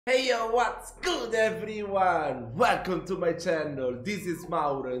Hey yo, what's good everyone? Welcome to my channel. This is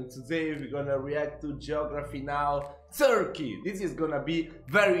Mauro and today we're gonna react to Geography Now Turkey. This is gonna be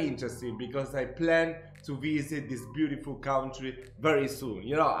very interesting because I plan to visit this beautiful country very soon.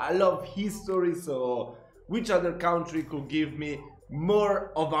 You know, I love history, so which other country could give me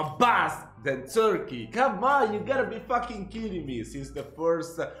more of a buzz than Turkey? Come on, you gotta be fucking kidding me. Since the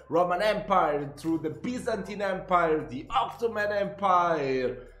first Roman Empire, through the Byzantine Empire, the Ottoman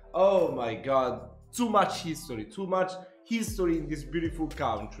Empire. Oh my god, too much history in this beautiful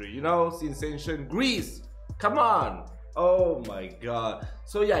country, you know, since ancient Greece. Come on. Oh my god.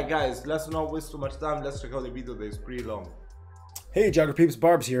 So yeah guys, let's not waste too much time. Let's check out the video that is pretty long. Hey Geography peeps,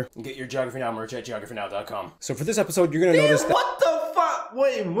 Barb's here. Get your Geography Now merch at geographynow.com. So for this episode, you're gonna notice that— What the fuck?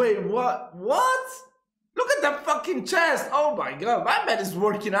 Wait, what? Look at that fucking chest. Oh my god, my man is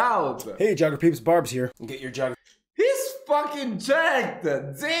working out. Hey Geography peeps, Barb's here. Get your Geography He's fucking jacked.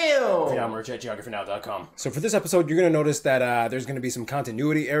 Damn. Now merch at geographynow.com. So for this episode, you're gonna notice that there's gonna be some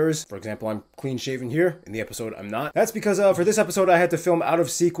continuity errors. For example, I'm clean shaven here. In the episode, I'm not. That's because for this episode, I had to film out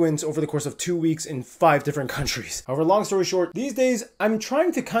of sequence over the course of 2 weeks in 5 different countries. However, long story short, these days, I'm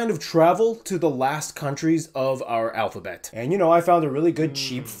trying to kind of travel to the last countries of our alphabet. And you know, I found a really good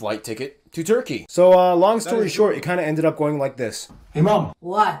cheap flight ticket to Turkey. So long story short, it kind of ended up going like this. Hey mom.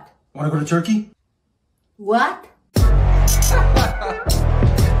 What? Wanna go to Turkey? What?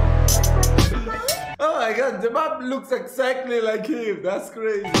 Oh my god, the map looks exactly like him. That's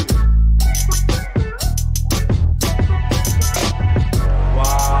crazy.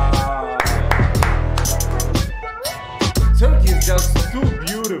 Wow. Turkey is just too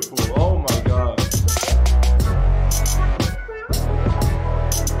beautiful. Oh my god.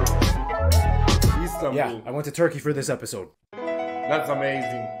 Istanbul. Yeah, I went to Turkey for this episode. That's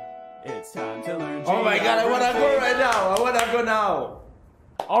amazing. It's time to learn. Oh my god, I wanna go right now. I wanna go now.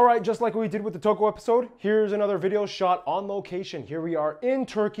 Alright, just like we did with the Toko episode, here's another video shot on location. Here we are in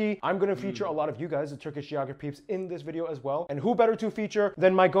Turkey. I'm going to feature a lot of you guys, the Turkish geography peeps, in this video as well. And who better to feature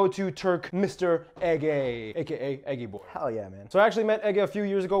than my go-to Turk, Mr. Ege, aka Eggy Boy. Hell yeah, man. So I actually met Ege a few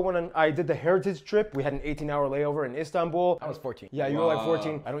years ago when I did the heritage trip. We had an 18-hour layover in Istanbul. I was 14. Yeah, you were like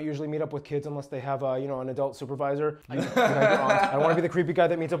 14. I don't usually meet up with kids unless they have, you know, an adult supervisor. I don't want to be the creepy guy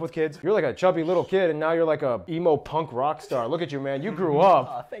that meets up with kids. You're like a chubby little kid and now you're like a emo punk rock star. Look at you, man. You grew up.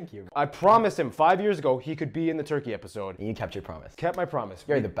 Oh, thank you. I promised him 5 years ago he could be in the Turkey episode. You kept your promise. Kept my promise.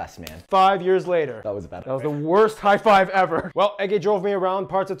 You're the best, man. 5 years later. That was bad. That was the worst high five ever. Well, Ege drove me around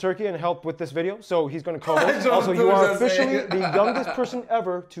parts of Turkey and helped with this video, so he's going to co-host. Also, you are officially the youngest person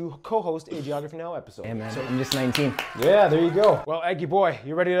ever to co-host a Geography Now episode. Hey, man. So I'm just 19. Yeah, there you go. Well, Eggy boy,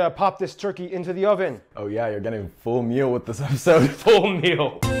 you ready to pop this turkey into the oven? Oh, yeah, you're getting full meal with this episode. Full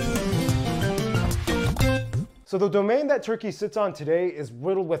meal. So the domain that Turkey sits on today is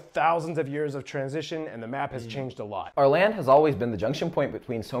riddled with thousands of years of transition, and the map has changed a lot. Our land has always been the junction point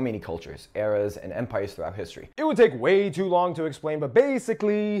between so many cultures, eras, and empires throughout history. It would take way too long to explain, but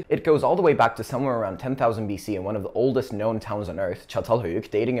basically, It goes all the way back to somewhere around 10,000 BC, and one of the oldest known towns on Earth,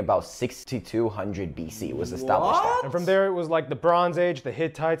 Çatalhöyük, dating about 6200 BC, was established there. and from there it was like the Bronze Age, the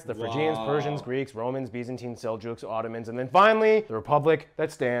Hittites, the Phrygians, Persians, Greeks, Romans, Byzantines, Seljuks, Ottomans, and then finally, the Republic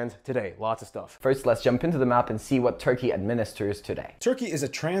that stands today. Lots of stuff. First, let's jump into the map and see what Turkey administers today. Turkey is a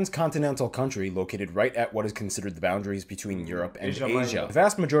transcontinental country located right at what is considered the boundaries between Europe and Asia. The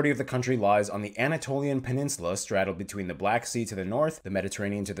vast majority of the country lies on the Anatolian Peninsula, straddled between the Black Sea to the north, the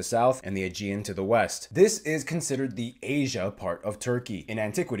Mediterranean to the south, and the Aegean to the west. This is considered the Asia part of Turkey. In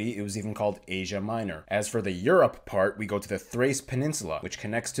antiquity, it was even called Asia Minor. As for the Europe part, we go to the Thrace Peninsula, which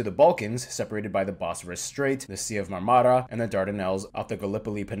connects to the Balkans, separated by the Bosphorus Strait, the Sea of Marmara, and the Dardanelles off the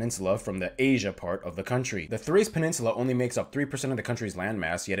Gallipoli Peninsula from the Asia part of the country. The Thrace Peninsula only makes up 3% of the country's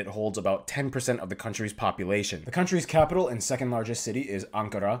landmass, yet it holds about 10% of the country's population. The country's capital and second largest city is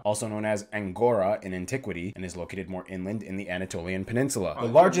Ankara, also known as Angora in antiquity, and is located more inland in the Anatolian Peninsula. The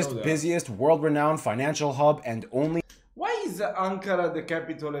largest, busiest, world-renowned financial hub and only— Why is Ankara the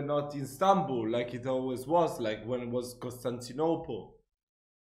capital and not Istanbul like it always was, like when it was Constantinople?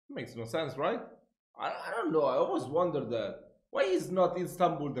 Makes no sense, right? I don't know, I always wondered that. Why is not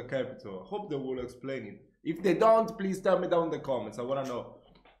Istanbul the capital? I hope they will explain it. If they don't, please tell me down in the comments, I wanna know.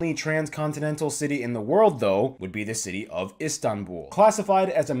 only transcontinental city in the world, though, would be the city of Istanbul.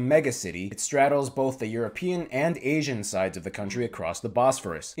 Classified as a megacity, it straddles both the European and Asian sides of the country across the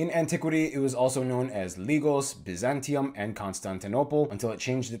Bosphorus. In antiquity, it was also known as Lygos, Byzantium, and Constantinople until it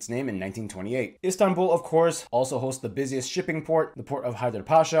changed its name in 1928. Istanbul, of course, also hosts the busiest shipping port, the port of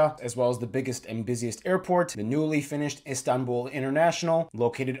Haydarpasa, as well as the biggest and busiest airport, the newly finished Istanbul International,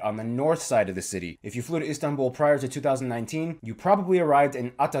 located on the north side of the city. If you flew to Istanbul prior to 2019, you probably arrived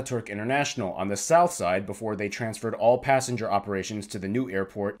in Ataturk International on the south side before they transferred all passenger operations to the new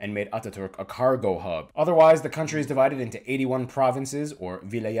airport and made Ataturk a cargo hub. Otherwise, the country is divided into 81 provinces, or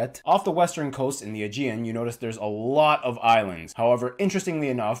vilayet. Off the western coast in the Aegean, you notice there's a lot of islands. However, interestingly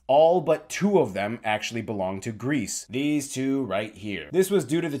enough, all but 2 of them actually belong to Greece. These 2 right here. This was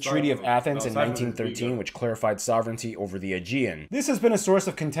due to the Treaty of Athens in 1913, which clarified sovereignty over the Aegean. This has been a source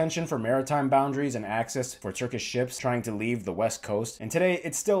of contention for maritime boundaries and access for Turkish ships trying to leave the west coast, and today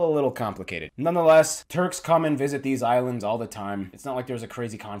it's still a little complicated. Nonetheless, Turks come and visit these islands all the time. It's not like there's a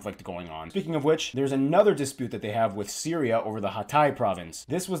crazy conflict going on. Speaking of which, there's another dispute that they have with Syria over the Hatay province.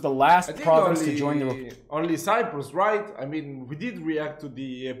 This was the last province to join the... Only Cyprus, right? I mean, we did react to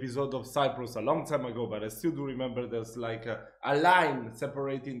the episode of Cyprus a long time ago, but I still do remember there's like a line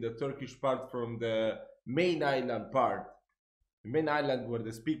separating the Turkish part from the main island part. The main island where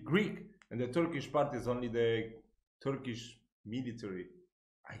they speak Greek, and the Turkish part is only the Turkish military.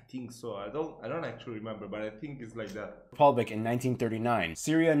 I think so. I don't actually remember, but I think it's like that. Republic in 1939.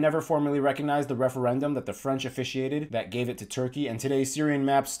 Syria never formally recognized the referendum that the French officiated that gave it to Turkey, and today's Syrian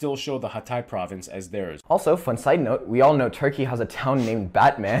maps still show the Hatay province as theirs. Also, fun side note, we all know Turkey has a town named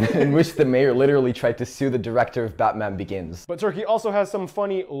Batman, in which the mayor literally tried to sue the director of Batman Begins. But Turkey also has some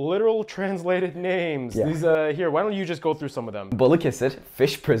funny literal translated names. Yeah. These, here, why don't you just go through some of them? Balıkesir,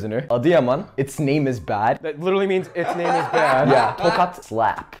 fish prisoner. Adıyaman, its name is bad. That literally means its name is bad. Yeah, Tokat,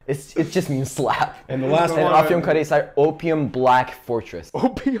 slap. It just means slap. And the last and one... Afyonkarahisar, Opium Black Fortress.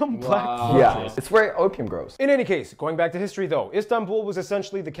 Opium Black Fortress. Yeah, it's where opium grows. In any case, going back to history though, Istanbul was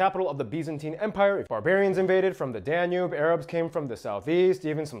essentially the capital of the Byzantine Empire. Barbarians invaded from the Danube, Arabs came from the southeast,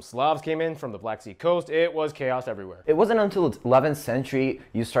 even some Slavs came in from the Black Sea coast. It was chaos everywhere. It wasn't until the 11th century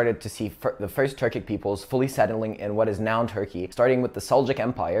you started to see the first Turkic peoples fully settling in what is now Turkey, starting with the Seljuk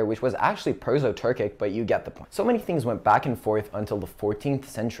Empire, which was actually Perso-Turkic, but you get the point. So many things went back and forth until the 14th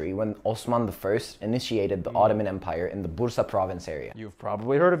century when Osman I initiated the Ottoman Empire in the Bursa province area. You've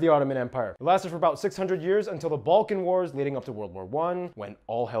probably heard of the Ottoman Empire. It lasted for about 600 years until the Balkan Wars leading up to World War I, when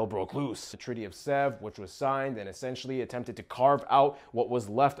all hell broke loose. The Treaty of Sèvres, which was signed and essentially attempted to carve out what was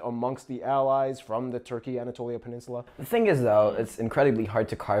left amongst the allies from the Turkey-Anatolia Peninsula. The thing is though, it's incredibly hard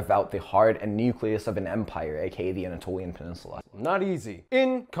to carve out the heart and nucleus of an empire, aka the Anatolian Peninsula. Not easy.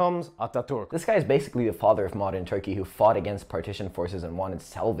 In comes Ataturk. This guy is basically the father of modern Turkey, who fought against partition forces and wanted to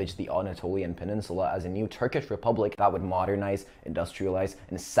salvage the Anatolian Peninsula as a new Turkish republic that would modernize, industrialize,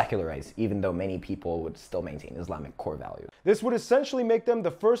 and secularize, even though many people would still maintain Islamic core values. This would essentially make them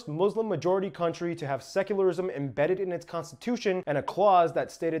the first Muslim majority country to have secularism embedded in its constitution and a clause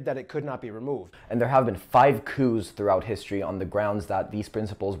that stated that it could not be removed. And there have been 5 coups throughout history on the grounds that these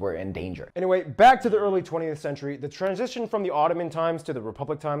principles were in danger. Anyway, back to the early 20th century, the transition from the Ottoman times to the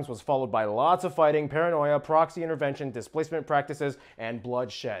Republic times was followed by lots of fighting, paranoia, proxy intervention, displacement practices, and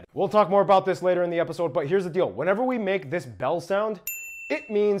bloodshed. We'll talk more about this later in the episode, but here's the deal. Whenever we make this bell sound, it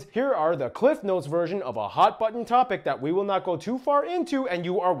means here are the Cliff Notes version of a hot button topic that we will not go too far into, and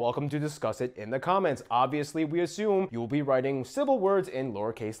you are welcome to discuss it in the comments. Obviously, we assume you'll be writing civil words in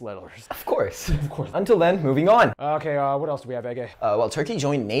lowercase letters. Of course. Of course. Until then, moving on. Okay, what else do we have, Ege? Well, Turkey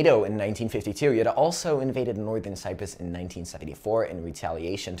joined NATO in 1952, yet also invaded northern Cyprus in 1974 in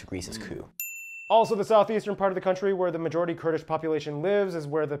retaliation to Greece's coup. Also, the southeastern part of the country where the majority Kurdish population lives is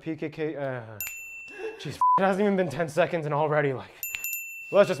where the PKK, jeez, it hasn't even been 10 seconds and already, like,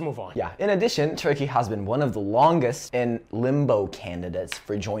 let's just move on. Yeah, in addition, Turkey has been one of the longest in limbo candidates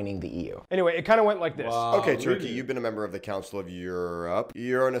for joining the EU. Anyway, it kind of went like this. Wow, Okay, Turkey, really? you've been a member of the Council of Europe.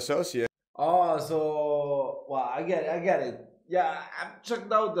 You're an associate. Oh, so well, I get it. Yeah, I've checked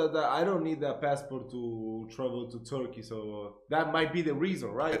out that I don't need a passport to travel to Turkey, so that might be the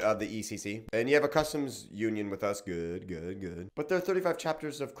reason, right? The ECC. And you have a customs union with us. Good, good, good. But there are 35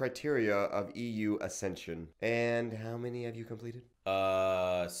 chapters of criteria of EU ascension. And how many have you completed?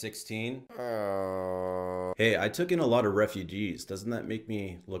 16. Hey, I took in a lot of refugees. Doesn't that make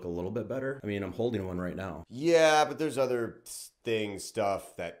me look a little bit better? I mean, I'm holding one right now. Yeah, but there's other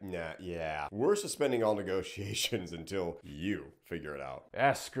stuff that, yeah. We're suspending all negotiations until you figure it out.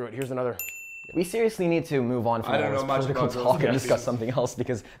 Yeah, screw it. Here's another. We seriously need to move on from I don't all know this much political about those talk and things. discuss something else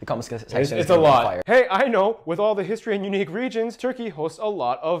because the comment section is It's a gonna be on lot. fire. Hey, I know, with all the history and unique regions, Turkey hosts a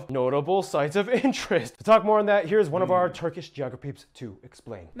lot of notable sites of interest. To talk more on that, here's one of our Turkish geographers to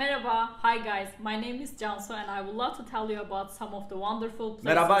explain. Merhaba, hi guys, my name is Cansu and I would love to tell you about some of the wonderful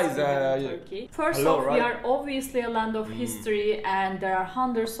places Merhaba is, in Turkey. First hello, off, we right? are obviously a land of history and there are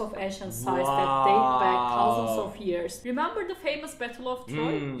hundreds of ancient sites that date back thousands of years. Remember the famous Battle of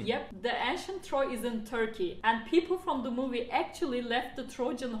Troy? Yep, the ancient ancient Troy is in Turkey, and people from the movie actually left the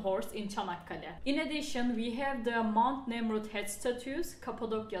Trojan horse in Çanakkale. In addition, we have the Mount Nemrut head statues,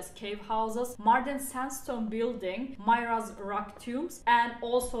 Cappadocia's cave houses, Mardin sandstone building, Myra's rock tombs, and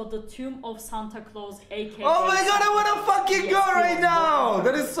also the tomb of Santa Claus, aka... Oh my god, I wanna fucking go right now!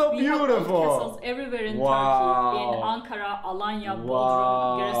 That is so beautiful! We have castles everywhere in Turkey, in Ankara, Alanya,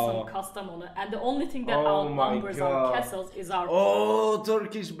 Bodrum, Giresun, Kastamonu, and the only thing that outnumbers our castles is our... Oh,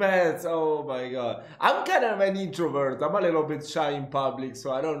 Turkish baths! Oh my god. I'm kind of an introvert. I'm a little bit shy in public,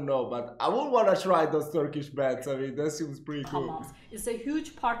 so I don't know, but I would wanna try those Turkish baths. I mean, that seems pretty cool. It's a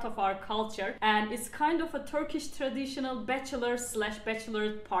huge part of our culture, and it's kind of a Turkish traditional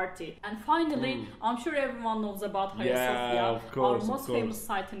bachelor/bachelorette party. And finally, I'm sure everyone knows about Hagia Sophia, our most famous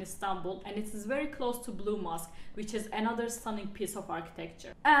site in Istanbul, and it is very close to Blue Mosque, which is another stunning piece of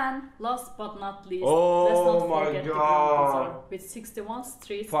architecture. And last but not least, let's not forget the Grand Bazaar with 61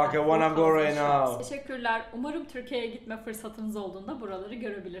 streets. Fuck, I wanna go right now. Teşekkürler. Umarım Türkiye'ye gitme fırsatınız olduğunda buraları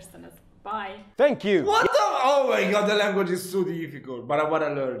görebilirsiniz. Bye. Thank you. What the? Oh my god, the language is so difficult, but I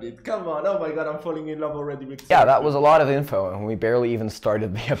wanna learn it. Come on, oh my god, I'm falling in love already with Yeah, that was a lot of info, and we barely even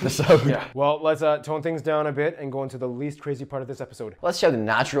started the episode. Yeah. Well, let's tone things down a bit and go into the least crazy part of this episode. Let's show the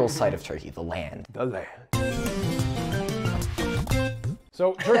natural side of Turkey, the land. The land.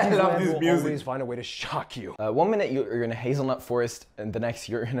 So Turkey's land will always find a way to shock you. 1 minute you're in a hazelnut forest, and the next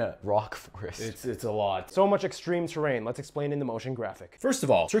you're in a rock forest. It's a lot. So much extreme terrain. Let's explain in the motion graphic. First of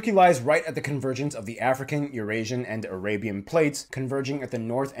all, Turkey lies right at the convergence of the African, Eurasian, and Arabian plates, converging at the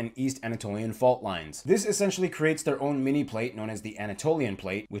North and East Anatolian fault lines. This essentially creates their own mini plate known as the Anatolian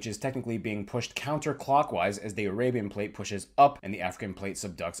plate, which is technically being pushed counterclockwise as the Arabian plate pushes up and the African plate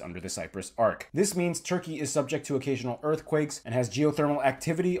subducts under the Cyprus arc. This means Turkey is subject to occasional earthquakes and has geothermal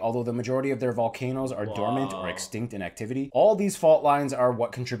activity, although the majority of their volcanoes are dormant or extinct in activity. All these fault lines are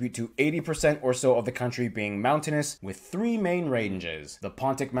what contribute to 80% or so of the country being mountainous, with 3 main ranges. The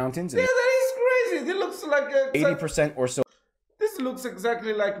Pontic Mountains... Yeah, that is crazy! It looks like a... 80% or so... This looks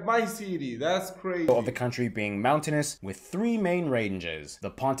exactly like my city. That's crazy. Of the country being mountainous, with 3 main ranges.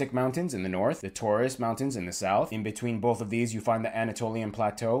 The Pontic Mountains in the north, the Taurus Mountains in the south. In between both of these, you find the Anatolian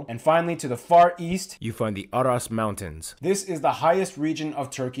Plateau. And finally, to the far east, you find the Aras Mountains. This is the highest region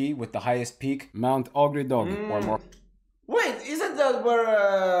of Turkey, with the highest peak, Mount Ogridog, or more. Wait, isn't that where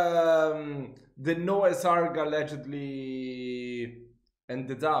the Noah's Ark allegedly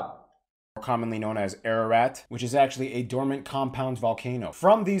ended up? Commonly known as Ararat, which is actually a dormant compound volcano.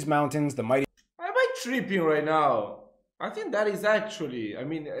 From these mountains, the mighty... Am I tripping right now? I think that is actually, I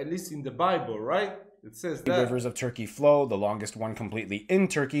mean, at least in the Bible, right? It says that. Rivers of Turkey flow, the longest one completely in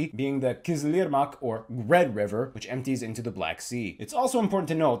Turkey being the Kızılırmak, or Red River, which empties into the Black Sea. It's also important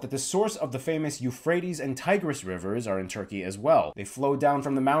to note that the source of the famous Euphrates and Tigris rivers are in Turkey as well. They flow down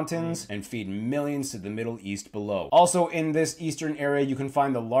from the mountains and feed millions to the Middle East below. Also in this eastern area, you can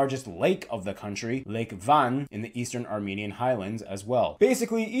find the largest lake of the country, Lake Van, in the eastern Armenian highlands as well.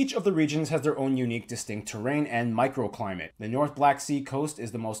 Basically, each of the regions has their own unique distinct terrain and microclimate. The North Black Sea coast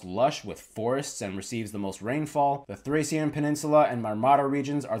is the most lush with forests and receives the most rainfall. The Thracian Peninsula and Marmara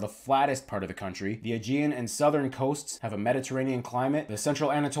regions are the flattest part of the country. The Aegean and southern coasts have a Mediterranean climate. The Central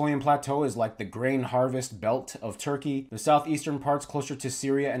Anatolian Plateau is like the grain harvest belt of Turkey. The southeastern parts closer to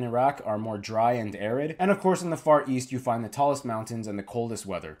Syria and Iraq are more dry and arid. And of course in the far east you find the tallest mountains and the coldest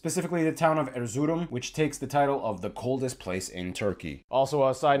weather. Specifically the town of Erzurum, which takes the title of the coldest place in Turkey. Also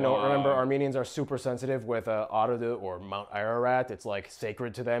a side note, remember Armenians are super sensitive with Ararat or Mount Ararat. It's like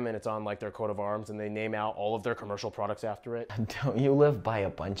sacred to them and it's on like their coat of arms, and they name out all of their commercial products after it. Don't you live by a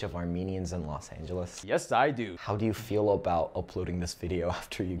bunch of Armenians in Los Angeles? Yes, I do. How do you feel about uploading this video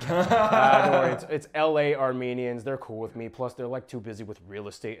after you get it? Don't worry, it's LA Armenians. They're cool with me. Plus, they're like too busy with real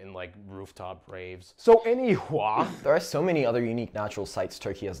estate and like rooftop raves. So anyway, there are so many other unique natural sites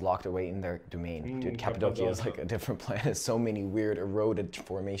Turkey has locked away in their domain. Dude, Cappadocia is like a different planet. So many weird eroded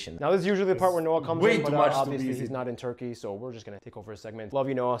formations. Now this is usually the part where Noah comes in, but obviously to he's not in Turkey, so we're just gonna take over his segment. Love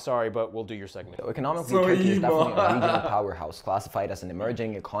you, Noah. Sorry, but we'll do your segment. So economically, Turkey is definitely a regional powerhouse, classified as an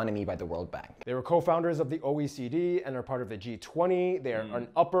emerging economy by the World Bank. They were co-founders of the OECD and are part of the G20. They are an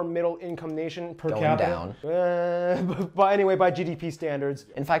upper middle income nation per capita. But anyway, by GDP standards.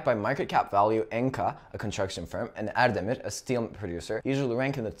 In fact, by market cap value, Enka, a construction firm, and Erdemir, a steel producer, usually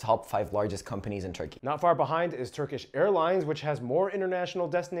rank in the top 5 largest companies in Turkey. Not far behind is Turkish Airlines, which has more international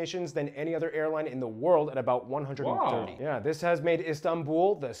destinations than any other airline in the world at about 130. Wow. Yeah, this has made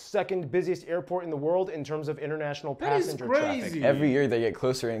Istanbul the second busiest airport in the world in terms of international passenger traffic. Every year they get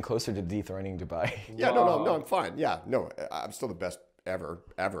closer and closer to dethroning Dubai. Yeah, no, I'm fine. Yeah, no, I'm still the best ever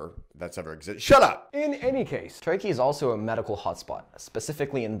that's ever existed. Shut up! In any case, Turkey is also a medical hotspot,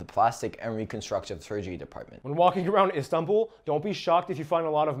 specifically in the plastic and reconstructive surgery department. when walking around Istanbul, don't be shocked if you find a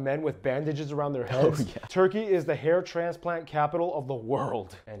lot of men with bandages around their heads. Turkey is the hair transplant capital of the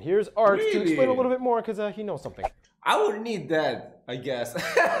world. And here's Art to explain a little bit more because he knows something. I would need that, I guess.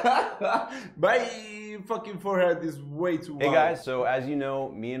 My fucking forehead is way too wide. Hey guys, so as you know,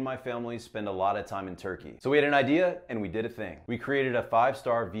 me and my family spend a lot of time in Turkey. So we had an idea and we did a thing. We created a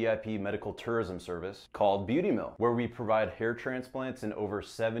 5-star VIP medical tourism service called Beauty Mill, where we provide hair transplants and over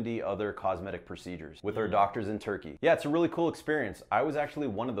 70 other cosmetic procedures with our doctors in Turkey. Yeah, it's a really cool experience. I was actually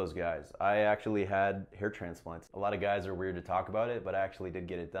one of those guys. I actually had hair transplants. A lot of guys are weird to talk about it, but I actually did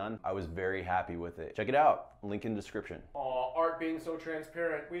get it done. I was very happy with it. Check it out. Link in description. Aw, Art being so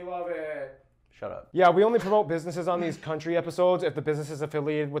transparent. We love it. Shut up. Yeah, we only promote businesses on these country episodes if the business is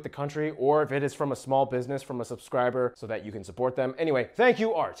affiliated with the country or if it is from a small business from a subscriber so that you can support them. Anyway, thank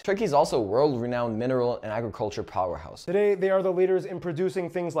you, Art. Turkey is also a world-renowned mineral and agriculture powerhouse. Today, they are the leaders in producing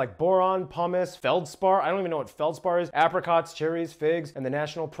things like boron, pumice, feldspar, I don't even know what feldspar is, apricots, cherries, figs, and the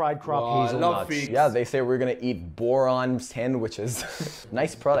national pride crop hazelnuts. Yeah, they say we're gonna eat boron sandwiches.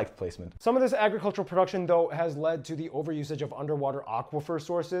 Nice product placement. Some of this agricultural production, though, has led to the overusage of underwater aquifer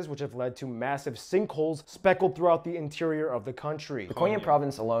sources, which have led to massive sinkholes speckled throughout the interior of the country. The Konya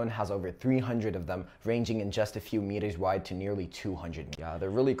province alone has over 300 of them, ranging in just a few meters wide to nearly 200. Yeah,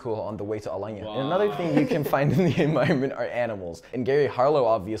 they're really cool on the way to Alanya. And another thing you can find in the environment are animals. And Gary Harlow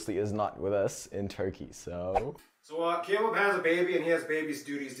obviously is not with us in Turkey, so... So, Caleb has a baby and he has baby's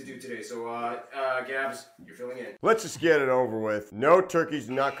duties to do today. So, Gabs, you're filling in. Let's just get it over with. No, turkeys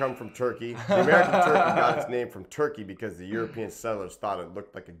do not come from Turkey. The American turkey got its name from Turkey because the European settlers thought it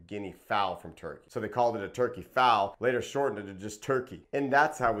looked like a guinea fowl from Turkey. So they called it a turkey fowl, later shortened it to just turkey. And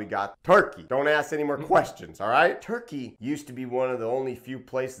that's how we got turkey. Don't ask any more questions, all right? Turkey used to be one of the only few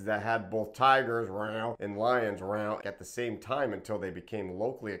places that had both tigers around and lions around at the same time until they became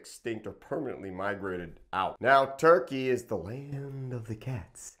locally extinct or permanently migrated out. Now, Turkey is the land of the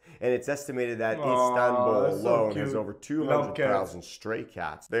cats. And it's estimated that Istanbul alone has over 200,000 stray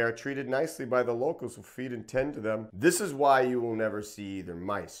cats. They are treated nicely by the locals who feed and tend to them. This is why you will never see either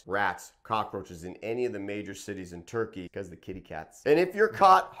mice, rats, cockroaches in any of the major cities in Turkey because of the kitty cats. And if you're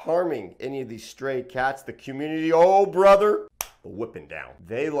caught harming any of these stray cats, the community, oh brother, the whipping down.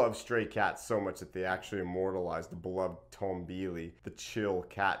 They love stray cats so much that they actually immortalized the beloved Tombili, the chill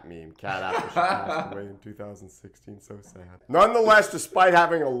cat meme. Cat after she passed away in 2016. So sad. Nonetheless, despite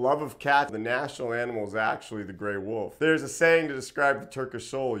having a love of cats, the national animal is actually the gray wolf. There's a saying to describe the Turkish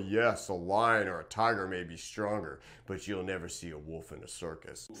soul. Yes, a lion or a tiger may be stronger, but you'll never see a wolf in a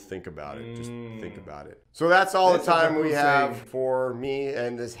circus. Think about it. Just think about it. So that's all the time we have for me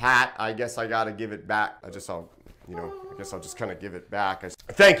and this hat. I guess I gotta give it back. I guess I'll just kind of give it back.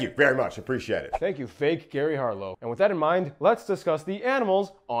 Thank you very much. Appreciate it. Thank you, fake Gary Harlow. And with that in mind, let's discuss the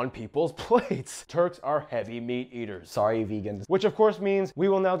animals on people's plates. Turks are heavy meat eaters. Sorry, vegans. Which of course means we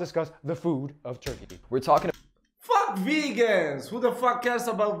will now discuss the food of Turkey. We're talking Fuck vegans! Who the fuck cares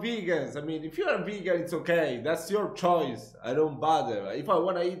about vegans? I mean, if you're a vegan, it's okay. That's your choice. I don't bother. If I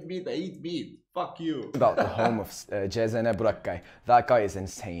want to eat meat, I eat meat. Fuck you. About the home of Cezene Burak guy. That guy is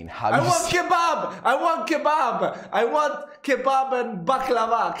insane. I want kebab! I want kebab! I want kebab and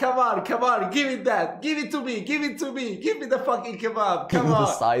baklava. Come on, come on. Give it that. Give it to me. Give it to me. Give me the fucking kebab. Come on.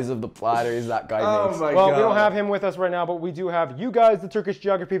 The size of the platters that guy makes. My well, God. we don't have him with us right now, but we do have you guys, the Turkish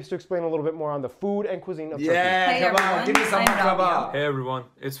geography peeps, to explain a little bit more on the food and cuisine of Turkey. Yeah, Hey come on. everyone, Give me some I'm baklava. Rabia. Hey everyone,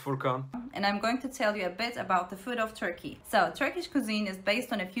 it's Furkan. And I'm going to tell you a bit about the food of Turkey. So, Turkish cuisine is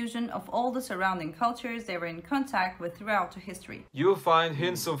based on a fusion of all the surrounding cultures they were in contact with throughout history. You'll find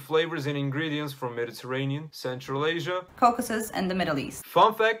hints of flavors and ingredients from Mediterranean, Central Asia, Caucasus and the Middle East.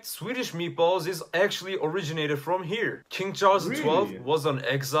 Fun fact, Swedish meatballs is actually originated from here. King Charles XII was on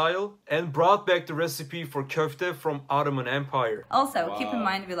exile and brought back the recipe for köfte from Ottoman Empire. Also, keep in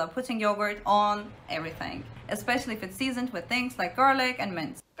mind we love putting yogurt on everything, especially if it's seasoned with things like garlic and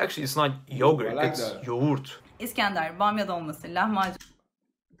mint. Actually, it's not yogurt, like it's that. yoğurt. İskender, bamya dolması, lahmacun.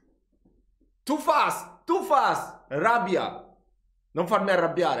 Too fast! Too fast! Rabbia! Non farmi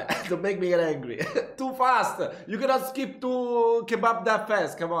arrabbiare. Don't make me get angry. Too fast! You cannot skip to kebab that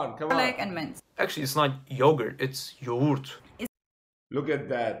fast. Come on, come Garlic on. and mint. Actually, it's not yogurt, it's yoğurt. Look at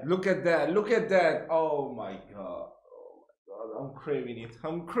that. Look at that. Look at that. Oh my God. Oh my God. I'm craving it.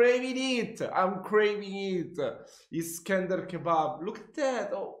 I'm craving it. I'm craving it. Iskender kebab. Look at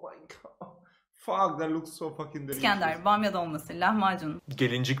that. Oh my God. Fuck, that looks so fucking delicious. İskender, bamya dolması, lahmacun.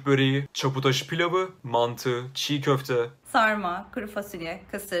 Gelincik böreği, çaputaşı pilavı, mantı, çiğ köfte. Sarma, kuru fasulye,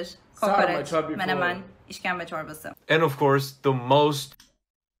 kısır, Sarma, kokoreç, tried before. menemen, işkembe çorbası. And of course, the most...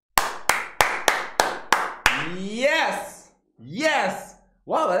 Yes! Yes!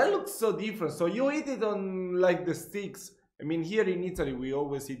 Wow, that looks so different. So you eat it on like the sticks. I mean, here in Italy, we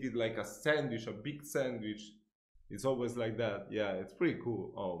always eat it like a sandwich, a big sandwich. It's always like that. Yeah, it's pretty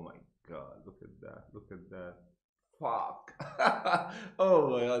cool. Oh my god, look at that. Look at that. Fuck.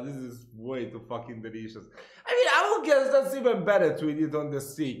 Oh my god, this is way too fucking delicious. I mean, I would guess that's even better to eat it on the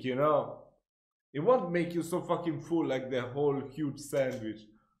stick, you know? It won't make you so fucking full like the whole huge sandwich.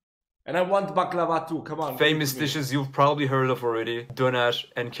 And I want baklava too, come on. Famous dishes you've probably heard of already. Döner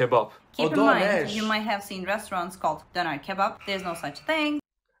and kebab. Keep in mind, you might have seen restaurants called döner kebab. There's no such thing.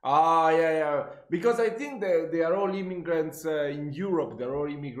 Ah, yeah. Because I think they are all immigrants in Europe. They're all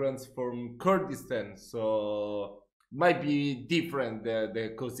immigrants from Kurdistan. So might be different,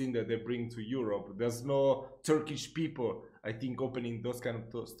 the cuisine that they bring to Europe. There's no Turkish people, I think, opening those kind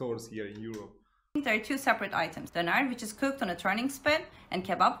of stores here in Europe. There are two separate items. Döner, which is cooked on a turning spit, and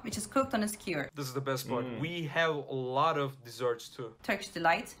kebab, which is cooked on a skewer. This is the best part. We have a lot of desserts too. Turkish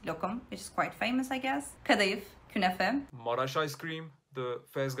delight, lokum, which is quite famous, I guess. Kadayıf, künefe. Maraş ice cream, the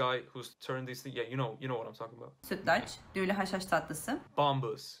fast guy who's turned these things. Yeah, you know what I'm talking about. Sütlaç, düğülü haşhaş tatlısı.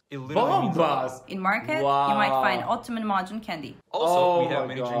 Bombas. It literally means in market, you might find Ottoman macun candy. Also, we have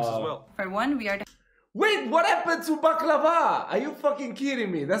many drinks as well. For one, we are the... Wait, what happened to baklava? Are you fucking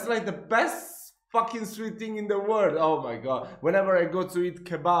kidding me? That's like the best fucking sweet thing in the world. Oh my god. Whenever I go to eat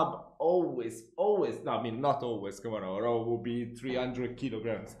kebab, always, no, I mean, not always, come on, or it will be 300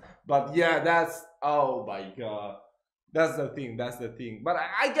 kilograms. But yeah, that's, oh my god. That's the thing. But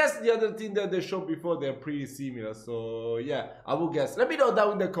I guess the other thing that they showed before, they're pretty similar. So yeah, I will guess. Let me know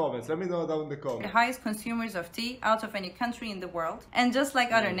down in the comments. The highest consumers of tea out of any country in the world. And just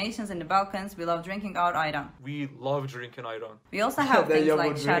like other nations in the Balkans, we love drinking our ayran. We love drinking ayran. We also have things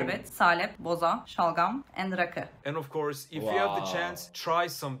like sherbet, salep, boza, şalgam, and rakı. And of course, if you have the chance, try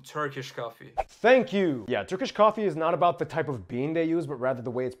some Turkish coffee. Thank you. Yeah, Turkish coffee is not about the type of bean they use, but rather the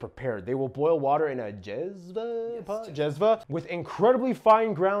way it's prepared. They will boil water in a jezva with incredibly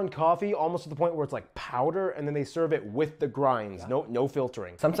fine ground coffee, almost to the point where it's like powder, and then they serve it with the grinds. No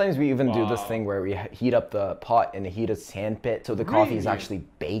filtering. Sometimes we even do this thing where we heat up the pot in a heated sandpit, so the coffee is actually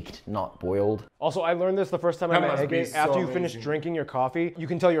baked, not boiled. Also, I learned this the first time I met Ege. After you finish drinking your coffee, you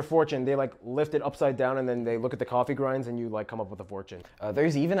can tell your fortune. They like lift it upside down, and then they look at the coffee grinds, and you like come up with a fortune.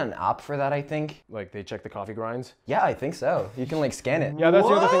 There's even an app for that, I think. Like they check the coffee grinds? Yeah, I think so. You can like scan it. Yeah, that's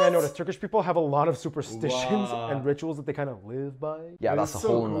the other thing I noticed. Turkish people have a lot of superstitions and rituals that they kind of live by. Yeah, that's a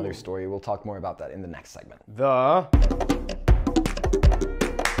whole another story. We'll talk more about that in the next segment.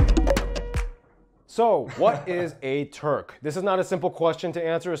 So, what is a Turk? This is not a simple question to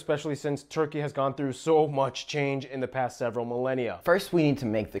answer, especially since Turkey has gone through so much change in the past several millennia. First, we need to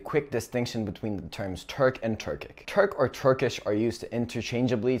make the quick distinction between the terms Turk and Turkic. Turk or Turkish are used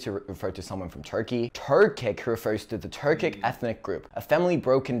interchangeably to refer to someone from Turkey. Turkic refers to the Turkic ethnic group, a family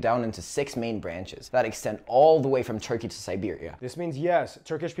broken down into 6 main branches that extend all the way from Turkey to Siberia. This means, yes,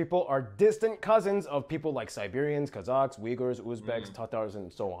 Turkish people are distant cousins of people like Siberians, Kazakhs, Uyghurs, Uzbeks, Tatars, and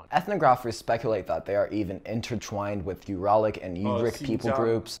so on. Ethnographers speculate that they are even intertwined with Uralic and Ugric people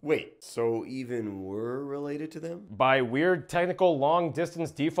groups. Wait, so even we're related to them? By weird technical long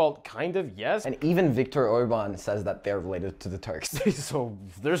distance default, kind of, yes. And even Viktor Orban says that they're related to the Turks. So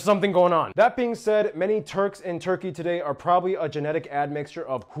there's something going on. That being said, many Turks in Turkey today are probably a genetic admixture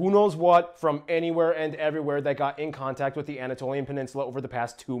of who knows what from anywhere and everywhere that got in contact with the Anatolian Peninsula over the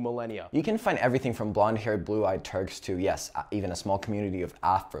past 2 millennia. You can find everything from blonde-haired, blue-eyed Turks to, yes, even a small community of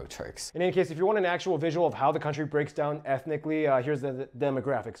Afro-Turks. In any case, if you want an actual visual of how the country breaks down ethnically, here's the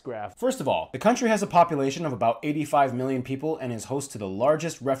demographics graph. First of all, the country has a population of about 85 million people and is host to the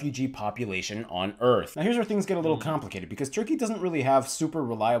largest refugee population on Earth. Now here's where things get a little complicated, because Turkey doesn't really have super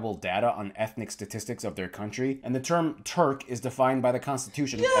reliable data on ethnic statistics of their country, and the term Turk is defined by the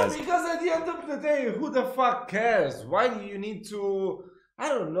constitution as... Yeah, because at the end of the day, who the fuck cares? Why do you need to... I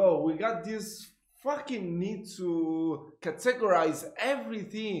don't know, we got this fucking need to categorize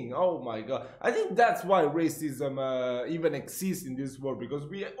everything. Oh my god. I think that's why racism even exists in this world, because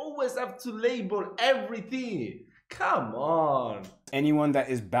we always have to label everything. Come on. Anyone that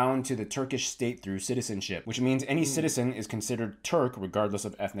is bound to the Turkish state through citizenship, which means any citizen is considered Turk regardless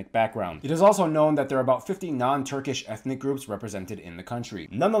of ethnic background. It is also known that there are about 50 non-Turkish ethnic groups represented in the country.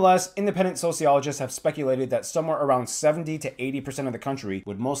 Nonetheless, independent sociologists have speculated that somewhere around 70 to 80% of the country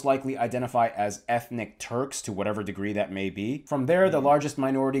would most likely identify as ethnic Turks to whatever degree that may be. From there, the largest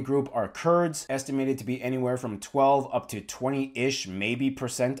minority group are Kurds, estimated to be anywhere from 12 up to 20-ish maybe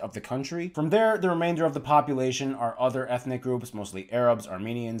 % of the country. From there, the remainder of the population are other ethnic groups, mostly mostly Arabs,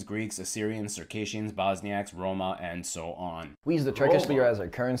 Armenians, Greeks, Assyrians, Circassians, Bosniaks, Roma, and so on. We use the Turkish lira as our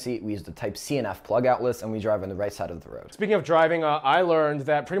currency, we use the Type C and F plug outlets, and we drive on the right side of the road. Speaking of driving, I learned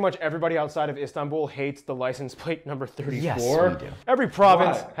that pretty much everybody outside of Istanbul hates the license plate number 34. Yes, we do. Every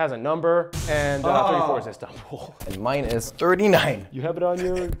province has a number, and 34 is Istanbul. And mine is 39. You have it on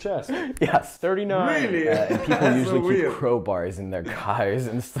your chest. Yes. 39. Really? And people usually keep crowbars in their cars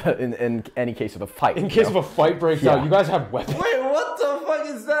in any case of a fight. In case of a fight breaks out, you guys have weapons. Wait, what the fuck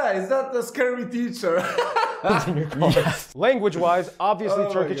is that? Is that the scary teacher? Yes. Language-wise,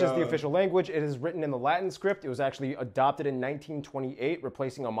 obviously Turkish is the official language. It is written in the Latin script. It was actually adopted in 1928,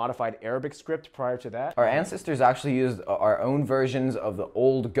 replacing a modified Arabic script prior to that. Our ancestors actually used our own versions of the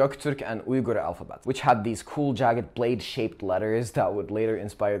old Göktürk and Uyghur alphabet, which had these cool jagged blade-shaped letters that would later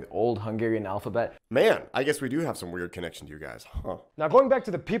inspire the old Hungarian alphabet. Man, I guess we do have some weird connection to you guys, huh? Now going back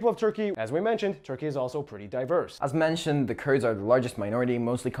to the people of Turkey, as we mentioned, Turkey is also pretty diverse. As mentioned, the Kurds are the largest minority,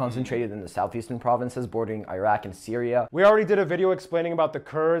 mostly concentrated in the southeastern provinces bordering Iraq and Syria. We already did a video explaining about the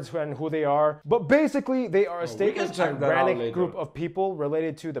Kurds and who they are, but basically they are a stateless Iranic group of people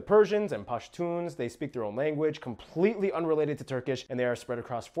related to the Persians and Pashtuns. They speak their own language, completely unrelated to Turkish, and they are spread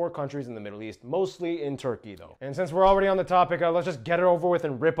across 4 countries in the Middle East, mostly in Turkey though. And since we're already on the topic, let's just get it over with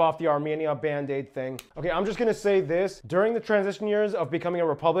and rip off the Armenia band-aid thing. Okay, I'm just gonna say this. During the transition years of becoming a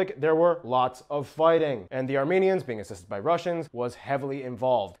republic, there were lots of fighting, and the Armenians, being assisted by Russians, was heavily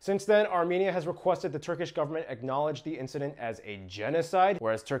involved. Since then, Armenia has requested the Turkish government acknowledge the incident as a genocide,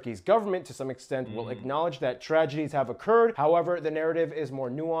 whereas Turkey's government, to some extent, will acknowledge that tragedies have occurred. However, the narrative is more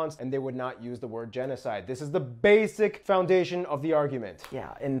nuanced, and they would not use the word genocide. This is the basic foundation of the argument.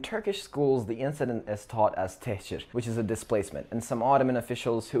 Yeah, in Turkish schools, the incident is taught as tehcir, which is a displacement, and some Ottoman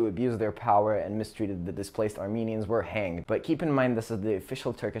officials who abused their power and mistreated the displaced Armenians were hanged. But keep in mind, this is the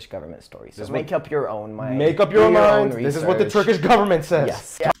official Turkish government story, so make up your own mind. Make up your mind. This is what the Turkish government says.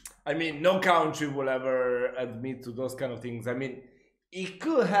 Yes. I mean, no country will ever admit to those kind of things. I mean, it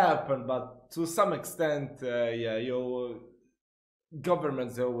could happen, but to some extent, yeah, your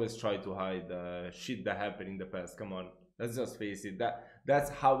governments always try to hide shit that happened in the past. Come on, let's just face it.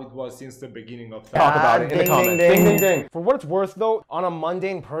 That's how it was since the beginning of time. Talk about it in the comments. Ding, ding, ding. For what it's worth, though, on a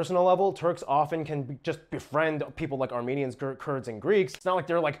mundane personal level, Turks often can just befriend people like Armenians, Kurds, and Greeks. It's not like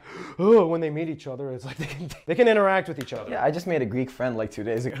they're like, oh, when they meet each other. It's like they can interact with each other. Yeah, I just made a Greek friend like 2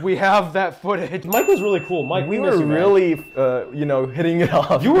 days ago. We have that footage. Mike was really cool. Mike, we were really, you know, hitting it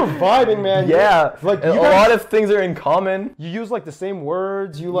off. You were vibing, man. Yeah, like a lot of things are in common. You use like the same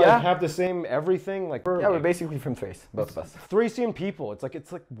words. You like have the same everything. Like yeah, we're basically from Thrace, both of us. Thracian people.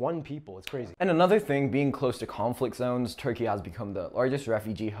 It's like one people. It's crazy. And another thing, being close to conflict zones, Turkey has become the largest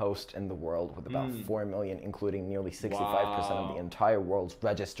refugee host in the world with about 4 million, including nearly 65% of the entire world's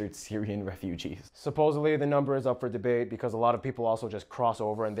registered Syrian refugees. Supposedly the number is up for debate because a lot of people also just cross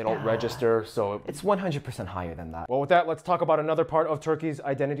over and they don't register, so it's 100% higher than that. Well, with that, let's talk about another part of Turkey's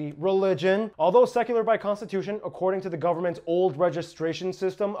identity, religion. Although secular by constitution, according to the government's old registration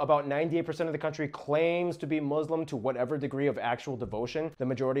system, about 98% of the country claims to be Muslim to whatever degree of actual devotion. The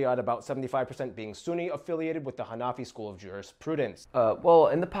majority at about 75% being Sunni, affiliated with the Hanafi school of jurisprudence. Well,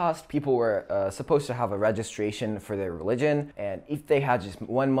 in the past, people were supposed to have a registration for their religion, and if they had just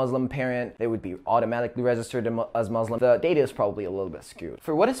one Muslim parent, they would be automatically registered as Muslim. The data is probably a little bit skewed.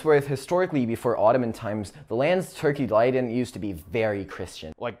 For what it's worth, historically, before Ottoman times, the lands Turkey died in used to be very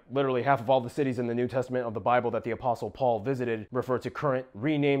Christian. Like literally half of all the cities in the New Testament of the Bible that the Apostle Paul visited refer to current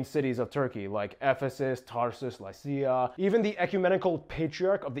renamed cities of Turkey, like Ephesus, Tarsus, Lycia. Even the ecumenical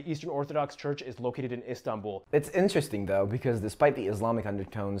patriarch of the Eastern Orthodox Church is located in Istanbul. It's interesting though, because despite the Islamic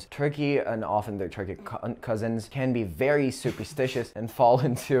undertones, Turkey and often their Turkic cousins can be very superstitious and fall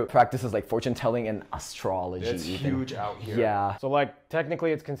into practices like fortune telling and astrology. It's huge out here. Yeah. So like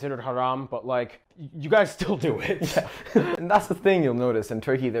technically it's considered haram, but like you guys still do it. Yeah. And that's the thing you'll notice. In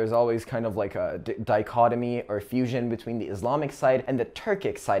Turkey, there's always kind of like a dichotomy or fusion between the Islamic side and the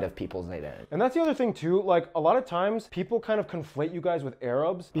Turkic side of people's identity. And that's the other thing too, like a lot of times people kind of conflate you guys with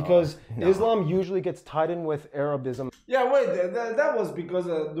Arabs because Islam usually gets tied in with Arabism. Yeah, wait, that was because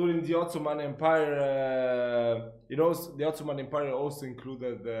during the Ottoman Empire, you know, the Ottoman Empire also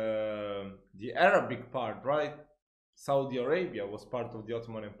included the Arabic part, right? Saudi Arabia was part of the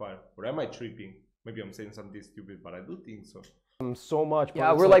Ottoman Empire. Or am I tripping? Maybe I'm saying something stupid, but I do think so. So much.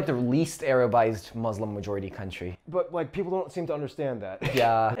 Yeah, we're like the least Arabized Muslim majority country. But like people don't seem to understand that.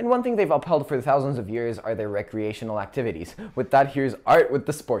 Yeah. And one thing they've upheld for thousands of years are their recreational activities. With that, here's art with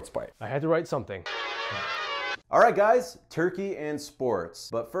the sports part. I had to write something. Alright guys, Turkey and sports.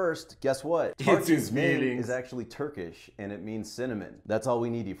 But first, guess what? Turkey's name is actually Turkish and it means cinnamon. That's all we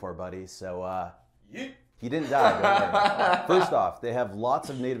need you for, buddy. So, He didn't die, don't worry. First off, they have lots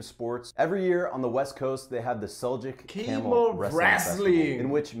of native sports. Every year on the West Coast, they have the Seljuk Camel Wrestling Festival, in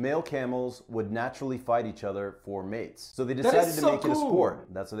which male camels would naturally fight each other for mates. So they decided to make it a sport.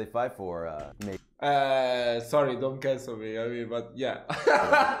 That's what they fight for, mates. Sorry, don't cancel me. I mean, but yeah.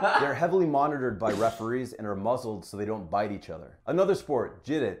 They're heavily monitored by referees and are muzzled so they don't bite each other. Another sport,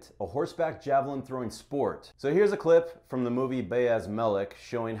 Jidit, a horseback javelin throwing sport. So here's a clip from the movie Beyaz Melik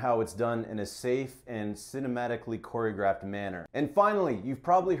showing how it's done in a safe and cinematically choreographed manner. And finally, you've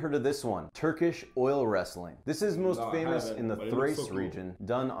probably heard of this one, Turkish oil wrestling. This is most famous in the Thrace region,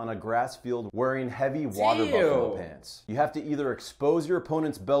 done on a grass field wearing heavy water buffalo pants. You have to either expose your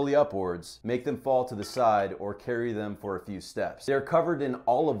opponent's belly upwards, make them fall to the side, or carry them for a few steps. They're covered in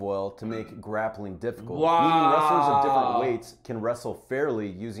olive oil to make grappling difficult, meaning wrestlers of different weights can wrestle fairly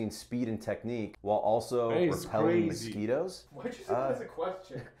using speed and technique while also repelling mosquitoes. Why'd you say that as a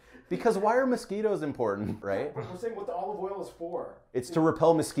question? Because why are mosquitoes important, right? We're saying what the olive oil is for. It's to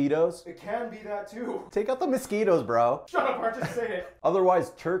repel mosquitoes? It can be that too. Take out the mosquitoes, bro. Shut up, Art, just say it.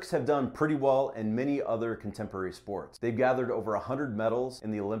 Otherwise, Turks have done pretty well in many other contemporary sports. They've gathered over 100 medals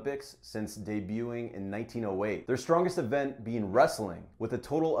in the Olympics since debuting in 1908. Their strongest event being wrestling, with a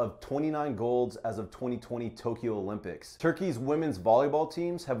total of 29 golds as of 2020 Tokyo Olympics. Turkey's women's volleyball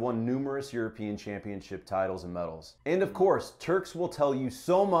teams have won numerous European championship titles and medals. And of course, Turks will tell you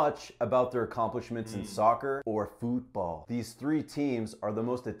so much about their accomplishments in soccer or football. These three teams are the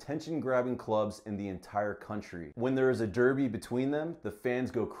most attention-grabbing clubs in the entire country. When there is a derby between them, the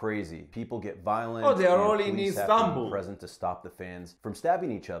fans go crazy. People get violent. Oh, they are all in police Istanbul. have to be present to stop the fans from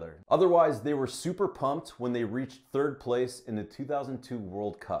stabbing each other. Otherwise, they were super pumped when they reached third place in the 2002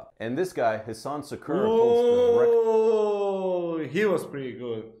 World Cup. And this guy, Hasan Şükür, holds the record. Oh, he was pretty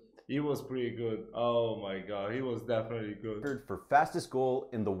good. He was pretty good. Oh my god, he was definitely good. For fastest goal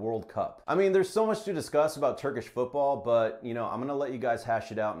in the World Cup. I mean, there's so much to discuss about Turkish football, but you know, I'm gonna let you guys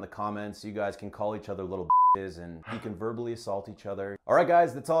hash it out in the comments. You guys can call each other little and you can verbally assault each other. All right,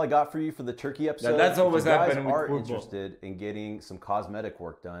 guys, that's all I got for you for the Turkey episode. That's always happening with football. If you guys are interested in getting some cosmetic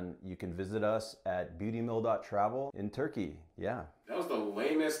work done, you can visit us at beautymill.travel in Turkey. Yeah. That was the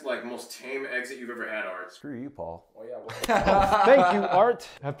lamest, like, most tame exit you've ever had, Art. Screw you, Paul. Oh, yeah. Thank you, Art.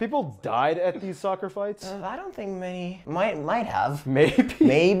 Have people died at these soccer fights? I don't think many. Might have. Maybe.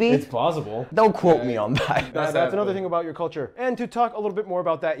 Maybe. It's possible. Don't quote me on that. That's another thing about your culture. And to talk a little bit more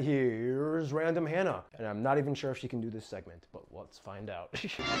about that, here's Random Hannah. And I'm not even sure if she can do this segment, but let's find out.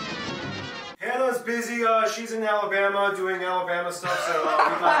 Hannah's busy. She's in Alabama doing Alabama stuff, so we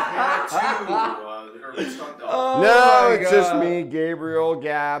got Hannah too. Her stunt dog. No, it's just me, Gabriel,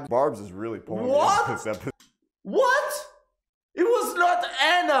 Gabs. Barb's is really pulling me into this episode. What? It was not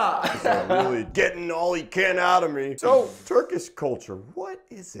Anna! So really getting all he can out of me. So, Turkish culture, what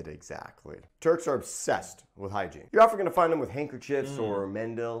is it exactly? Turks are obsessed with hygiene. You're often going to find them with handkerchiefs or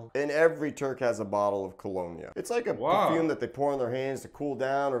mendil. And every Turk has a bottle of colonia. It's like a perfume that they pour on their hands to cool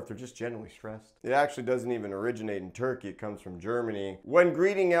down or if they're just generally stressed. It actually doesn't even originate in Turkey. It comes from Germany. When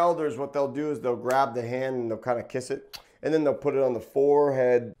greeting elders, what they'll do is they'll grab the hand and they'll kind of kiss it. And then they'll put it on the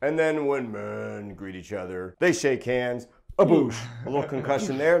forehead. And then when men greet each other, they shake hands. A boosh. A little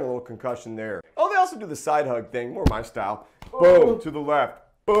concussion there and a little concussion there. Oh, they also do the side hug thing, more my style. Boom, to the left.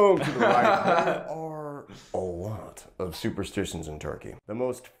 Boom, to the right. There are a lot of superstitions in Turkey. The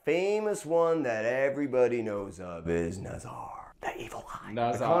most famous one that everybody knows of is Nazar. The evil eye.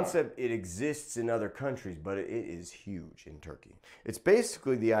 The concept, it exists in other countries, but it is huge in Turkey. It's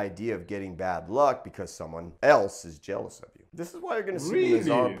basically the idea of getting bad luck because someone else is jealous of you. This is why you're going to see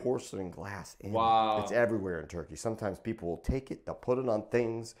Nazar porcelain glass in. It's everywhere in Turkey. Sometimes people will take it, they'll put it on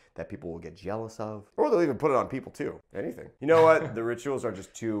things that people will get jealous of, or they'll even put it on people too. Anything. You know what? The rituals are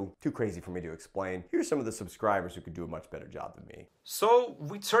just too crazy for me to explain. Here's some of the subscribers who could do a much better job than me. So,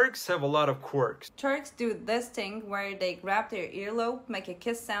 we Turks have a lot of quirks. Turks do this thing where they grab their earlobe, make a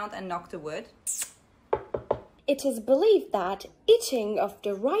kiss sound and knock the wood. It is believed that itching of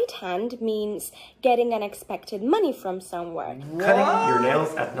the right hand means getting unexpected money from somewhere. Cutting your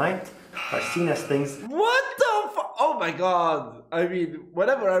nails at night are seen as things. What the fuck? Oh my god. I mean,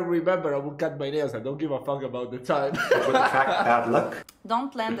 whenever I remember, I will cut my nails. I don't give a fuck about the time. Would attract bad luck.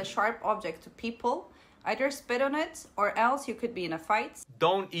 Don't lend a sharp object to people. Either spit on it, or else you could be in a fight.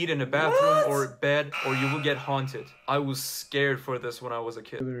 Don't eat in a bathroom or bed, or you will get haunted. I was scared for this when I was a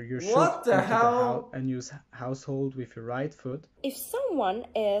kid. You should enter the house and use household with your right foot. If someone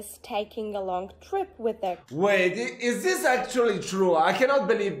is taking a long trip with their... Wait, is this actually true? I cannot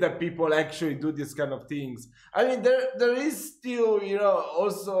believe that people actually do these kind of things. I mean, there is still, you know,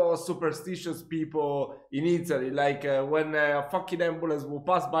 also superstitious people in Italy. Like when a fucking ambulance will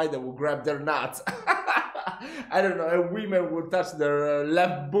pass by, they will grab their nuts. I don't know, women would touch their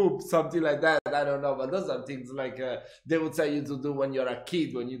left boob, something like that. I don't know, but those are things like they would say you to do when you're a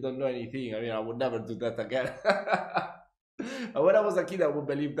kid, when you don't know anything. I mean, I would never do that again. When I was a kid, I would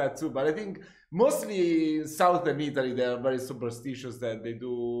believe that too. But I think mostly in southern Italy, they are very superstitious that they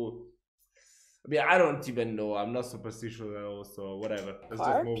do. I mean, I don't even know. I'm not superstitious at all, so whatever.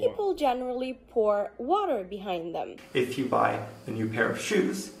 People generally pour water behind them. If you buy a new pair of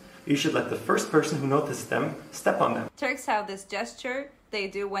shoes, you should let the first person who notices them step on them. Turks have this gesture they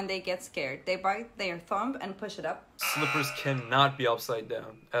do when they get scared. They bite their thumb and push it up. Slippers cannot be upside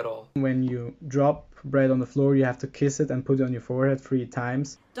down at all. When you drop bread on the floor, you have to kiss it and put it on your forehead 3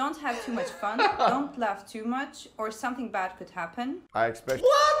 times. Don't have too much fun, don't laugh too much, or something bad could happen. I expect...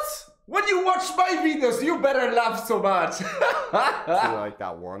 What? When you watch my videos, you better laugh so much. Like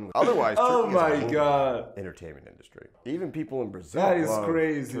that one. Otherwise, oh Turkey my is a god, entertainment industry. Even people in Brazil that is love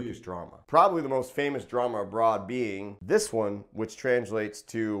crazy. Turkish drama. Probably the most famous drama abroad being this one, which translates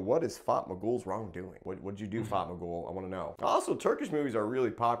to "What is Fatma Gul's wrongdoing?" What'd you do, Fatma Gul? I want to know. Also, Turkish movies are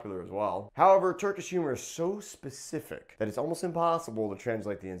really popular as well. However, Turkish humor is so specific that it's almost impossible to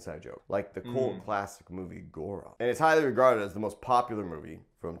translate the inside joke, like the cult classic movie Gora, and it's highly regarded as the most popular movie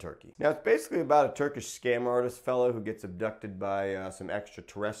from Turkey. Now, it's basically about a Turkish scam artist fellow who gets abducted by some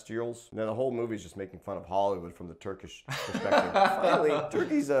extraterrestrials. Now, the whole movie is just making fun of Hollywood from the Turkish perspective. Finally,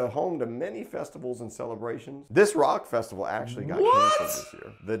 Turkey's home to many festivals and celebrations. This rock festival actually got canceled this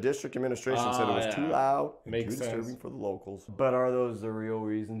year. The district administration said it was too loud and too disturbing for the locals. But are those the real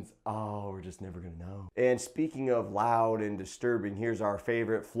reasons? Oh, we're just never gonna know. And speaking of loud and disturbing, here's our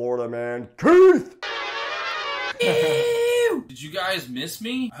favorite Florida man, Keith! Did you guys miss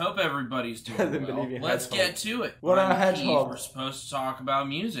me? I hope everybody's doing well. Let's get to it. What are hedgehogs? We're supposed to talk about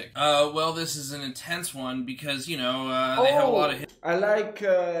music. Well, this is an intense one because, you know, they have a lot of... I like...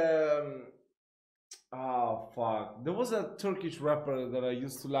 oh, fuck. There was a Turkish rapper that I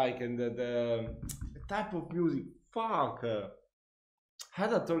used to like, and the type of music... Fuck. I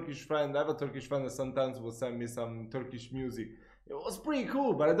have a Turkish friend that sometimes will send me some Turkish music. It was pretty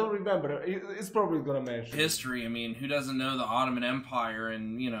cool, but I don't remember. It's probably gonna mention history. I mean, who doesn't know the Ottoman Empire?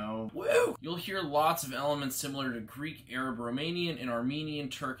 And, you know, woo! You'll hear lots of elements similar to Greek, Arab, Romanian, and Armenian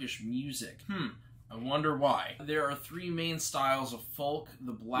Turkish music. I wonder why. There are 3 main styles of folk.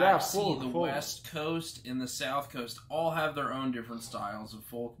 The Black Sea, the West Coast, and the South Coast all have their own different styles of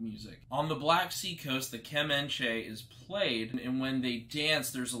folk music. On the Black Sea coast, the kemençe is played, and when they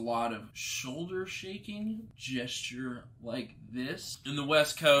dance, there's a lot of shoulder shaking, gesture like this. In the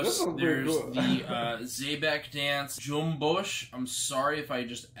West Coast, there's the Zeybek dance, Jumbosh. I'm sorry if I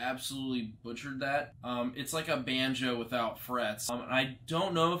just absolutely butchered that. It's like a banjo without frets. I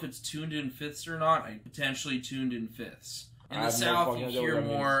don't know if it's tuned in fifths or not. I potentially tuned in fifths. In the South, you hear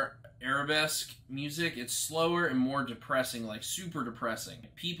more arabesque music. It's slower and more depressing, like super depressing.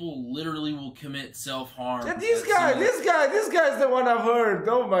 People literally will commit self-harm. Yeah, this guy's the one I've heard.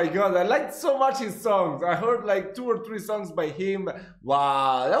 Oh my god, I liked so much his songs. I heard like 2 or 3 songs by him.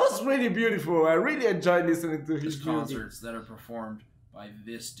 Wow, that was really beautiful. I really enjoyed listening to his concerts that are performed by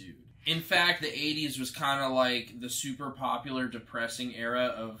this dude. In fact, the 80s was kind of like the super popular depressing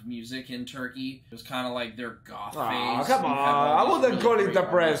era of music in Turkey. It was kind of like their goth phase. Come on, I wouldn't call it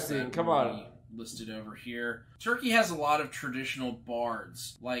depressing. Come on. Listed over here. Turkey has a lot of traditional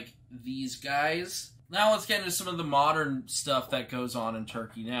bards, like these guys. Now let's get into some of the modern stuff that goes on in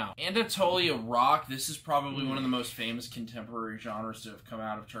Turkey now. Anatolia rock, this is probably one of the most famous contemporary genres to have come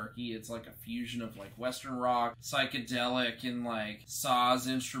out of Turkey. It's like a fusion of like Western rock, psychedelic, and like saz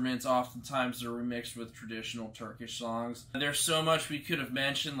instruments. Oftentimes they're remixed with traditional Turkish songs. There's so much we could have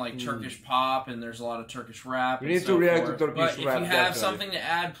mentioned, like Turkish pop, and there's a lot of Turkish rap. We need to react to Turkish rap. But if you have something to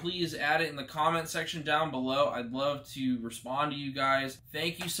add, please add it in the comment section down below. I'd love to respond to you guys.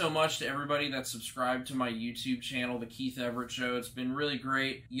 Thank you so much to everybody that subscribed to my YouTube channel, The Keith Everett Show. It's been really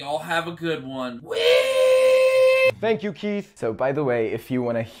great. Y'all have a good one. Thank you, Keith. So, by the way, if you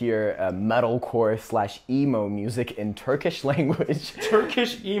want to hear metalcore/emo music in Turkish language,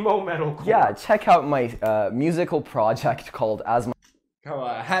 Turkish emo metalcore. Yeah, check out my musical project called Asma. Come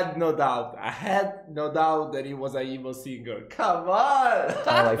on, I had no doubt. I had no doubt that he was an emo singer. Come on!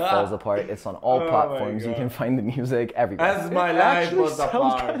 My Life Falls Apart. It's on all platforms. You can find the music everywhere. As my life was apart.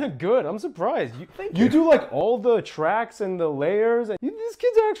 Sounds kind of good. I'm surprised. You do like all the tracks and the layers. And these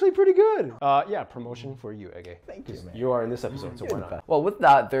kids are actually pretty good. Yeah, promotion for you, Ege. Thank you, man. You are in this episode, so why not? Well, with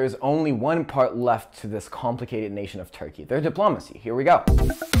that, there's only one part left to this complicated nation of Turkey. Their diplomacy. Here we go.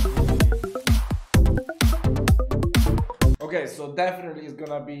 Okay, so definitely it's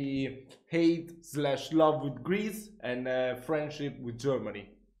gonna be hate/love with Greece and friendship with Germany.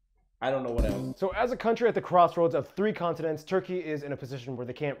 I don't know what else. So as a country at the crossroads of 3 continents, Turkey is in a position where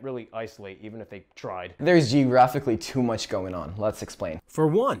they can't really isolate, even if they tried. There's geographically too much going on. Let's explain. For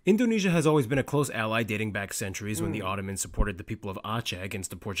one, Indonesia has always been a close ally dating back centuries when the Ottomans supported the people of Aceh against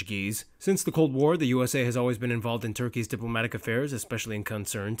the Portuguese. Since the Cold War, the USA has always been involved in Turkey's diplomatic affairs, especially in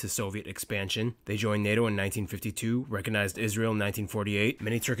concern to Soviet expansion. They joined NATO in 1952, recognized Israel in 1948.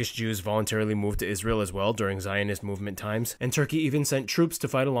 Many Turkish Jews voluntarily moved to Israel as well during Zionist movement times, and Turkey even sent troops to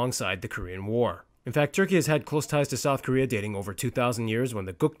fight alongside the Korean War. In fact, Turkey has had close ties to South Korea dating over 2,000 years when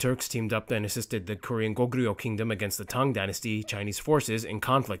the Guk Turks teamed up and assisted the Korean Goguryeo Kingdom against the Tang Dynasty Chinese forces in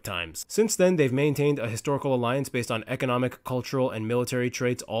conflict times. Since then, they've maintained a historical alliance based on economic, cultural, and military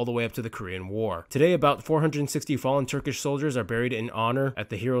traits all the way up to the Korean War. Today, about 460 fallen Turkish soldiers are buried in honor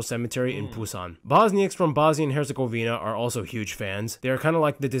at the Hero Cemetery in Busan. Bosniaks from Bosnia and Herzegovina are also huge fans. They are kind of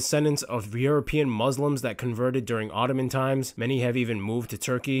like the descendants of European Muslims that converted during Ottoman times. Many have even moved to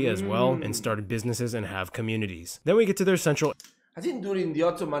Turkey as well and started businesses and have communities. Then we get to their central... I think during the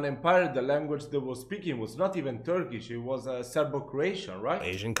Ottoman Empire, the language they were speaking was not even Turkish, it was Serbo-Croatian, right?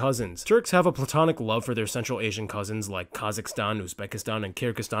 Asian cousins. Turks have a platonic love for their Central Asian cousins like Kazakhstan, Uzbekistan, and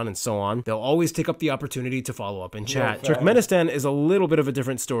Kyrgyzstan, and so on. They'll always take up the opportunity to follow up and chat. Turkmenistan is a little bit of a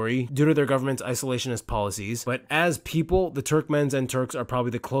different story due to their government's isolationist policies, but as people, the Turkmens and Turks are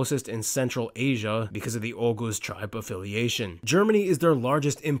probably the closest in Central Asia because of the Oghuz tribe affiliation. Germany is their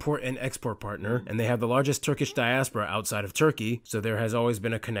largest import and export partner, and they have the largest Turkish diaspora outside of Turkey, so there has always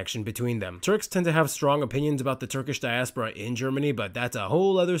been a connection between them. Turks tend to have strong opinions about the Turkish diaspora in Germany, but that's a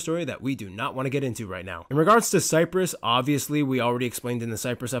whole other story that we do not want to get into right now. In regards to Cyprus, obviously we already explained in the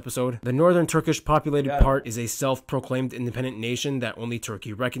Cyprus episode, the northern Turkish populated part is a self-proclaimed independent nation that only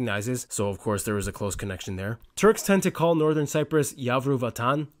Turkey recognizes, so of course there is a close connection there. Turks tend to call northern Cyprus Yavru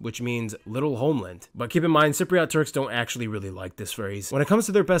Vatan, which means little homeland. But keep in mind, Cypriot Turks don't actually really like this phrase. When it comes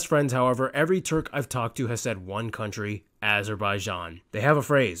to their best friends, however, every Turk I've talked to has said one country, Azerbaijan. They have a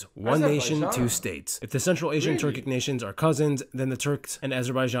phrase, one nation, 2 states. If the Central Asian Turkic nations are cousins, then the Turks and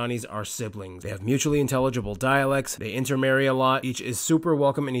Azerbaijanis are siblings. They have mutually intelligible dialects, they intermarry a lot, each is super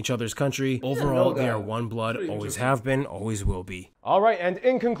welcome in each other's country. Overall, they are one blood, always have been, always will be. Alright, and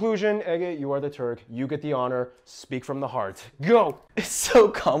in conclusion, Ege, you are the Turk, you get the honor, speak from the heart. Go! It's so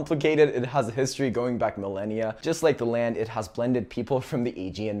complicated, it has a history going back millennia. Just like the land, it has blended people from the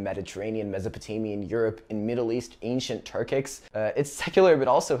Aegean, Mediterranean, Mesopotamian, Europe, and Middle East, ancient Turkics. It's secular, but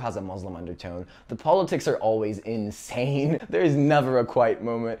also has a Muslim undertone. The politics are always insane. There's never a quiet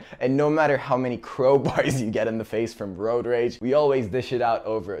moment, and no matter how many crowbars you get in the face from road rage, we always dish it out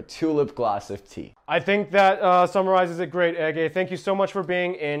over a tulip glass of tea. I think that summarizes it great, Ege. Thank you so much for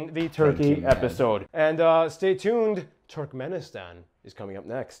being in the Turkey episode. And stay tuned, Turkmenistan is coming up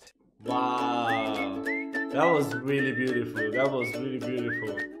next. Wow, that was really beautiful. That was really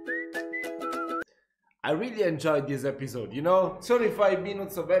beautiful. I really enjoyed this episode, you know, 35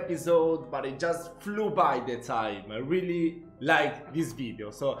 minutes of episode, but it just flew by the time. I really liked this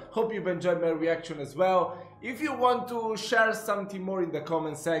video, so hope you've enjoyed my reaction as well. If you want to share something more in the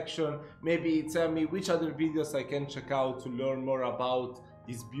comment section, maybe tell me which other videos I can check out to learn more about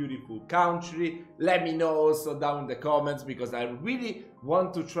this beautiful country. Let me know also down in the comments, because I really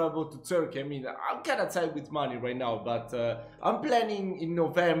want to travel to Turkey. I mean, I'm kind of tight with money right now, but I'm planning in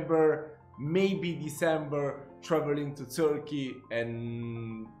November, maybe December, traveling to Turkey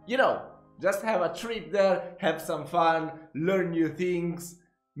and, you know, just have a trip there, have some fun, learn new things,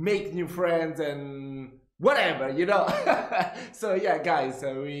 make new friends and whatever, you know. So yeah, guys,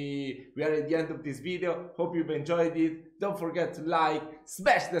 we are at the end of this video. Hope you've enjoyed it. Don't forget to like,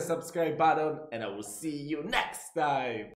 smash the subscribe button, and I will see you next time.